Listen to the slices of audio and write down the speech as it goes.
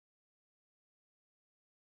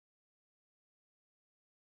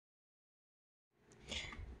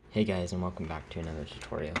Hey guys, and welcome back to another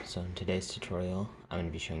tutorial. So in today's tutorial, I'm going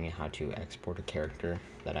to be showing you how to export a character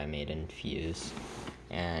that I made in Fuse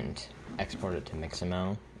and export it to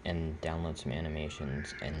Mixamo and download some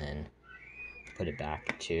animations and then put it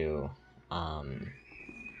back into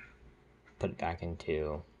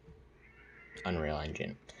Unreal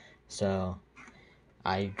Engine. So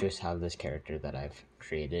I just have this character that I've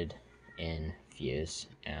created in Fuse,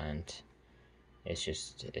 and it's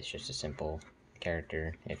just a simple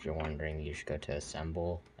character. If you're wondering, you just go to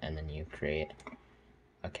assemble and then you create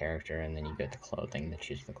a character, and then you go to clothing to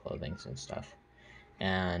choose the clothings and stuff.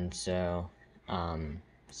 And so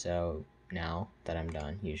now that I'm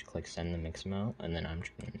done, you just click send the Mixamo, and then I'm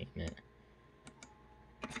just gonna name it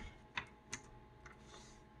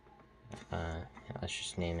let's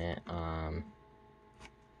just name it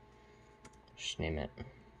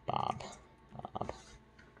Bob.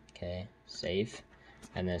 Okay, save,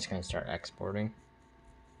 and then it's gonna start exporting.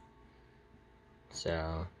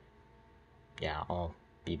 So yeah, I'll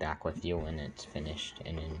be back with you when it's finished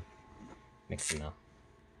and in Mixamo.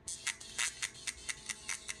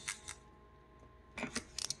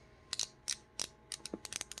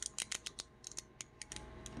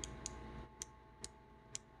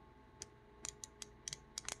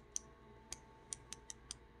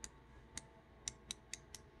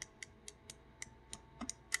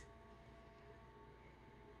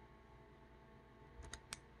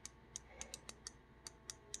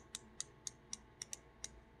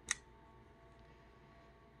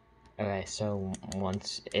 Okay, so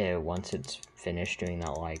once it's finished doing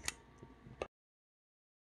that, like,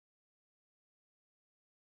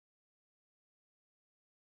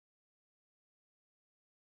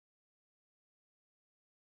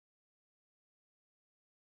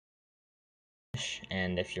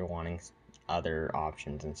 and if you're wanting other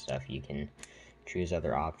options and stuff, you can choose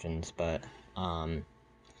other options, but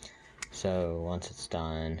so once it's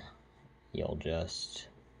done, you'll just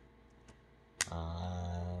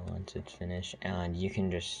once it's finished, and you can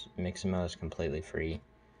just Mixamo is completely free.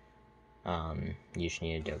 You just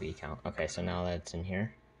need an Adobe account. Okay, so now that it's in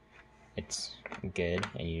here, it's good,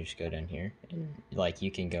 and you just go down here, and like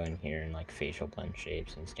you can go in here and like facial blend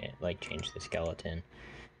shapes and like change the skeleton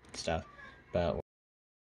and stuff, but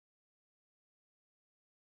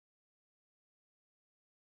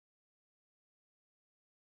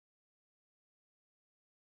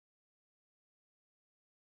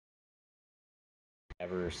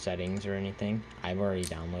ever settings or anything, I've already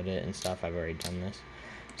downloaded it and stuff. I've already done this.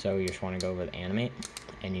 So you just want to go over the animate,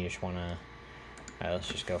 and you just want to let's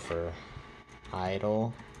just go for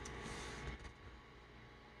idle.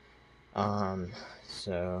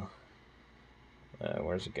 So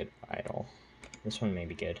where's a good idle? This one may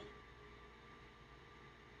be good.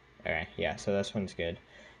 Alright, yeah, so this one's good.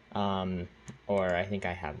 Or I think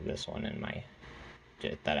I have this one in my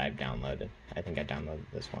that I've downloaded. I think I downloaded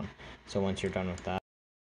this one. So once you're done with that,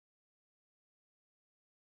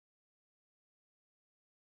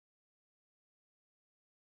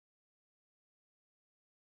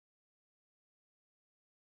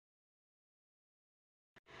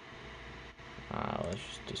 let's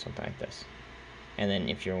just do something like this. And then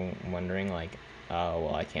if you're wondering, like, oh,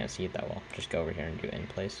 well, I can't see it that well, just go over here and do in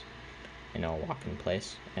place, and it'll walk in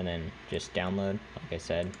place. And then just download, like I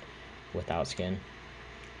said, without skin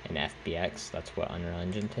and FBX. That's what Unreal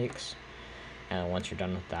Engine takes. And once you're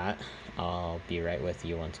done with that, I'll be right with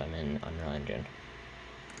you once I'm in Unreal Engine.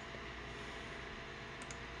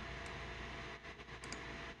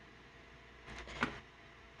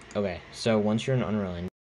 Okay, so once you're in Unreal Engine,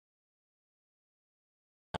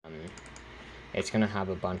 it's gonna have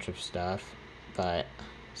a bunch of stuff, but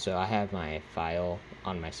so I have my file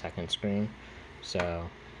on my second screen, so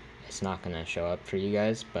it's not gonna show up for you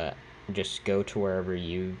guys, but just go to wherever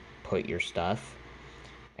you put your stuff,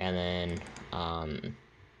 and then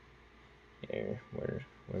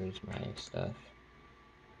where's my stuff?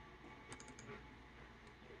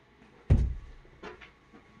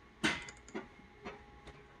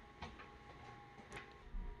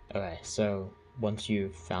 Okay, so once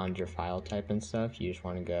you've found your file type and stuff, you just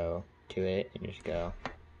want to go to it and just go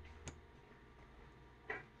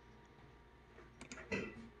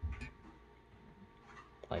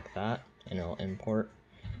like that, and it'll import.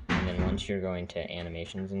 And then once you're going to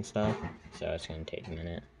animations and stuff, so it's going to take a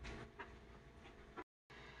minute.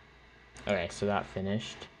 Okay, so that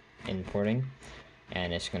finished importing,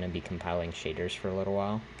 and it's going to be compiling shaders for a little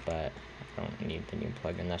while, but I don't need the new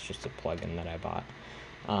plugin. That's just a plugin that I bought.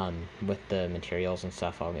 With the materials and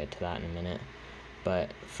stuff, I'll get to that in a minute.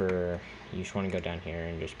 But you just want to go down here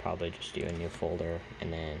and just probably just do a new folder,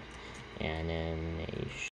 and then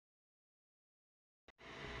animation.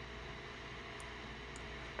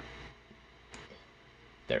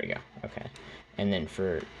 There we go. Okay. And then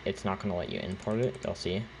it's not going to let you import it, you'll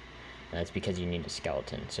see. And that's because you need a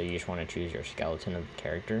skeleton. So you just want to choose your skeleton of the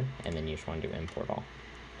character, and then you just want to do import all.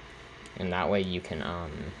 And that way you can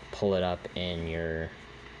pull it up in your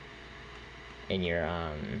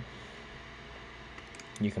you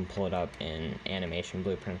can pull it up in animation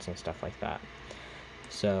blueprints and stuff like that.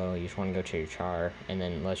 So you just want to go to your char, and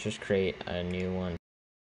then let's just create a new one.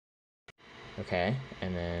 Okay,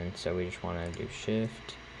 and then so we just want to do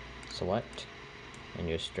shift, select, and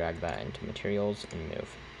just drag that into materials and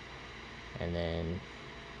move. And then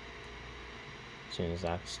as soon as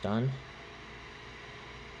that's done,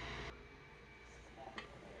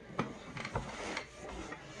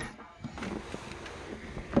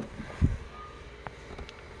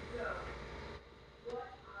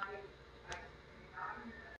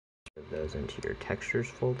 those into your textures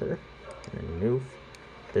folder and then move.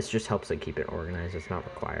 This just helps it keep it organized. It's not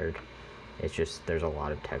required. It's just there's a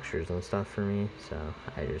lot of textures and stuff for me, so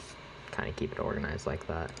I just kind of keep it organized like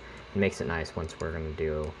that. It makes it nice once we're going to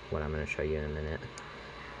do what I'm going to show you in a minute.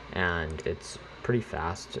 And it's pretty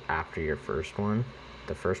fast after your first one.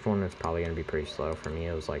 The first one is probably going to be pretty slow for me.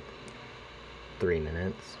 It was like 3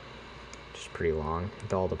 minutes. Just pretty long.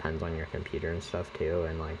 It all depends on your computer and stuff too,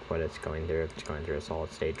 and like what it's going through. If it's going through a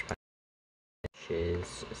solid state drive, which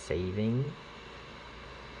is saving.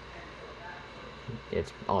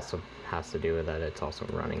 It also has to do with that it's also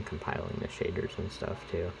running, compiling the shaders and stuff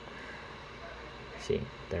too. See,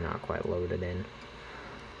 they're not quite loaded in.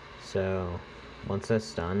 So once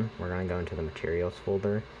that's done, we're going to go into the materials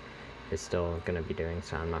folder. It's still going to be doing,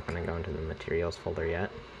 so I'm not going to go into the materials folder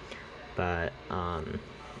yet. But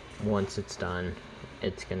once it's done,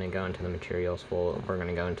 it's going to go into the materials folder. We're going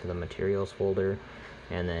to go into the materials folder,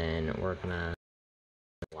 and then we're going to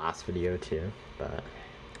last video too, but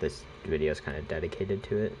this video is kind of dedicated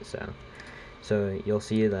to it. So you'll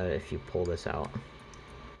see that if you pull this out,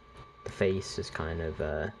 the face is kind of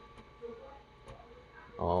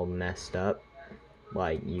all messed up.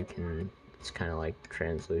 Like it's kind of like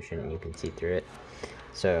translucent and you can see through it.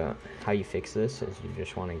 So how you fix this is you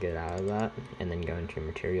just want to get out of that and then go into your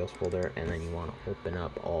materials folder, and then you want to open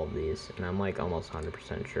up all of these. And I'm like almost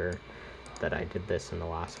 100% sure that I did this in the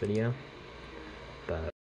last video, but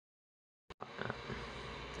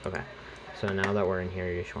okay. So now that we're in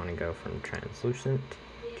here, you just want to go from translucent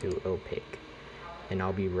to opaque, and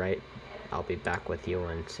I'll be back with you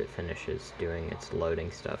once it finishes doing its loading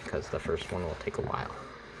stuff, because the first one will take a while.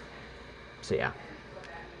 So yeah,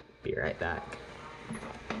 be right back.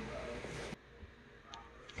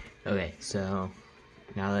 Okay, so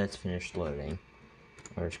now that it's finished loading,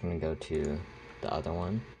 we're just going to go to the other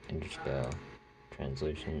one and just go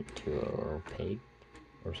translucent to opaque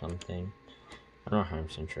or something. I'm not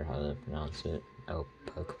 100% sure how to pronounce it.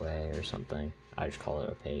 Opaque or something. I just call it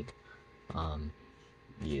opaque.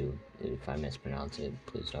 If I mispronounce it,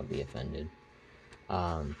 please don't be offended.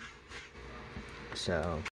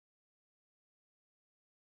 So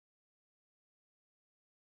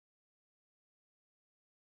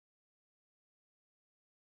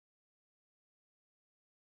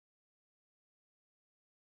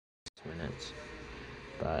minutes,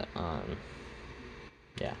 but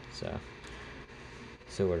yeah, so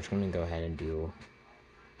we're just going to go ahead and do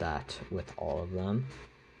that with all of them,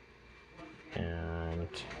 and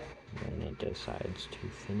when it decides to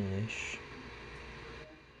finish,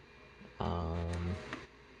 okay,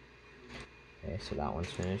 so that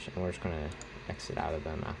one's finished, and we're just going to exit out of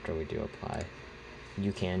them after we do apply.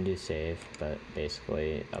 You can do save, but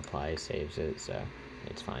basically apply saves it, so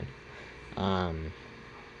it's fine.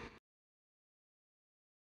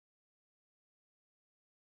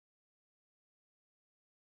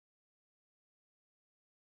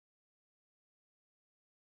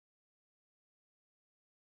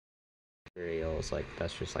 Materials, like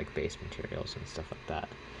that's just like base materials and stuff like that.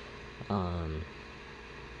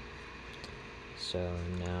 So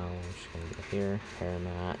now we're just gonna go here, hair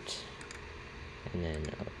matte, and then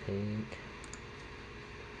opaque,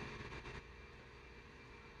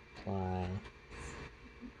 apply.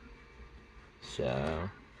 So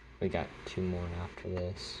we got 2 more after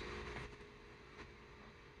this.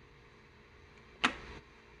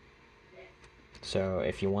 So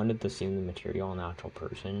if you wanted to see the material on the actual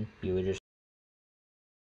person, you would just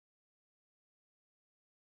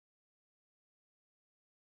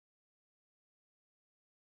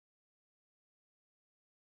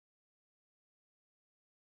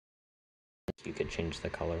you could change the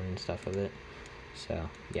color and stuff of it. So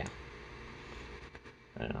yeah.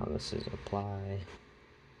 Right now this is apply.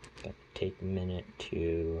 Got to take a minute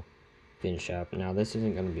to finish up. Now this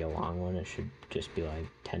isn't going to be a long one. It should just be like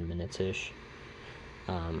 10 minutes ish.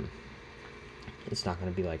 It's not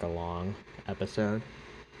going to be like a long episode,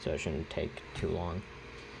 so it shouldn't take too long.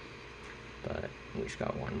 But we just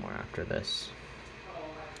got one more after this.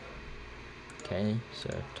 Okay, so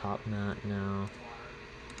top mat now.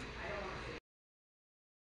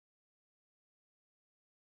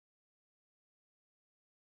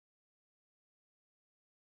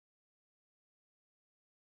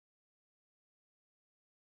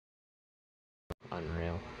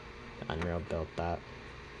 Unreal built that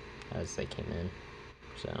as they came in,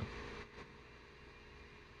 so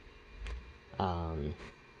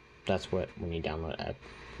that's what, when you download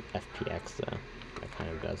FPX, though, that kind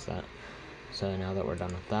of does that. So now that we're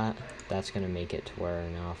done with that, that's going to make it to where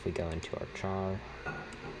now if we go into our char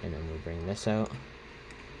and then we bring this out,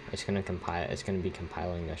 it's going to be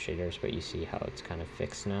compiling the shaders, but you see how it's kind of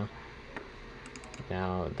fixed now.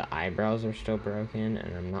 Now the eyebrows are still broken,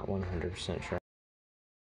 and I'm not 100% sure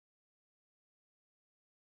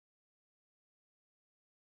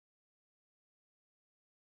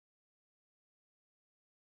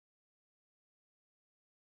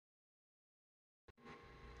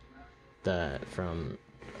from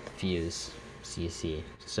Fuse CC.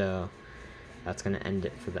 So that's going to end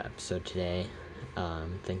it for the episode today.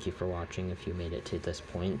 Thank you for watching if you made it to this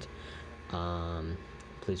point.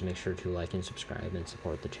 Please make sure to like and subscribe and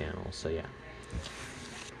support the channel. So yeah.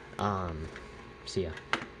 See ya.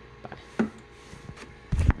 Bye.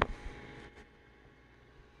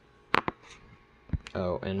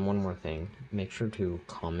 Oh, and one more thing. Make sure to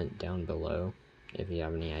comment down below if you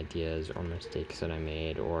have any ideas or mistakes that I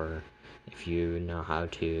made, or if you know how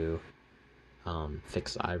to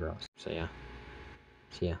fix the eyebrows. So yeah.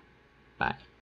 See ya. Bye.